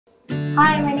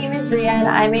Hi, my name is Ria and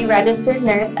I'm a registered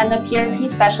nurse and the PRP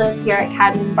specialist here at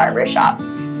CADMEN Barbershop.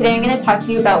 Today I'm going to talk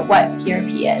to you about what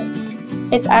PRP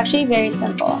is. It's actually very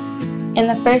simple. In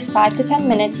the first 5 to 10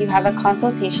 minutes you have a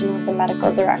consultation with a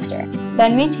medical director.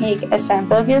 Then we take a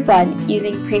sample of your blood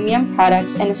using premium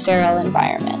products in a sterile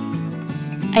environment.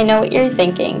 I know what you're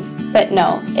thinking, but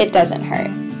no, it doesn't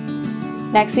hurt.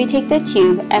 Next we take the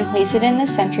tube and place it in the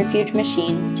centrifuge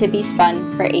machine to be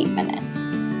spun for 8 minutes.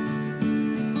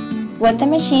 What the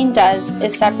machine does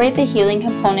is separate the healing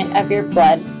component of your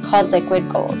blood called liquid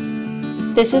gold.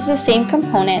 This is the same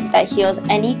component that heals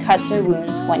any cuts or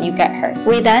wounds when you get hurt.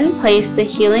 We then place the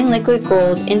healing liquid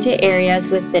gold into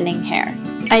areas with thinning hair.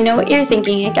 I know what you're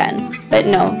thinking again, but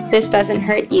no, this doesn't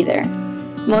hurt either.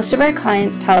 Most of our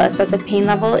clients tell us that the pain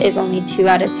level is only 2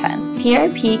 out of 10.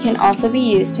 PRP can also be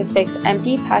used to fix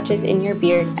empty patches in your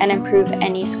beard and improve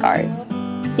any scars.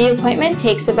 The appointment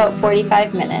takes about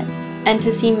 45 minutes, and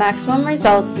to see maximum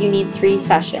results you need 3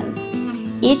 sessions.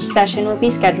 Each session will be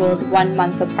scheduled 1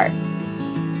 month apart.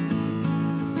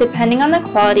 Depending on the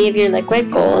quality of your liquid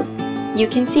gold, you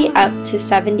can see up to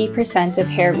 70% of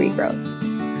hair regrowth.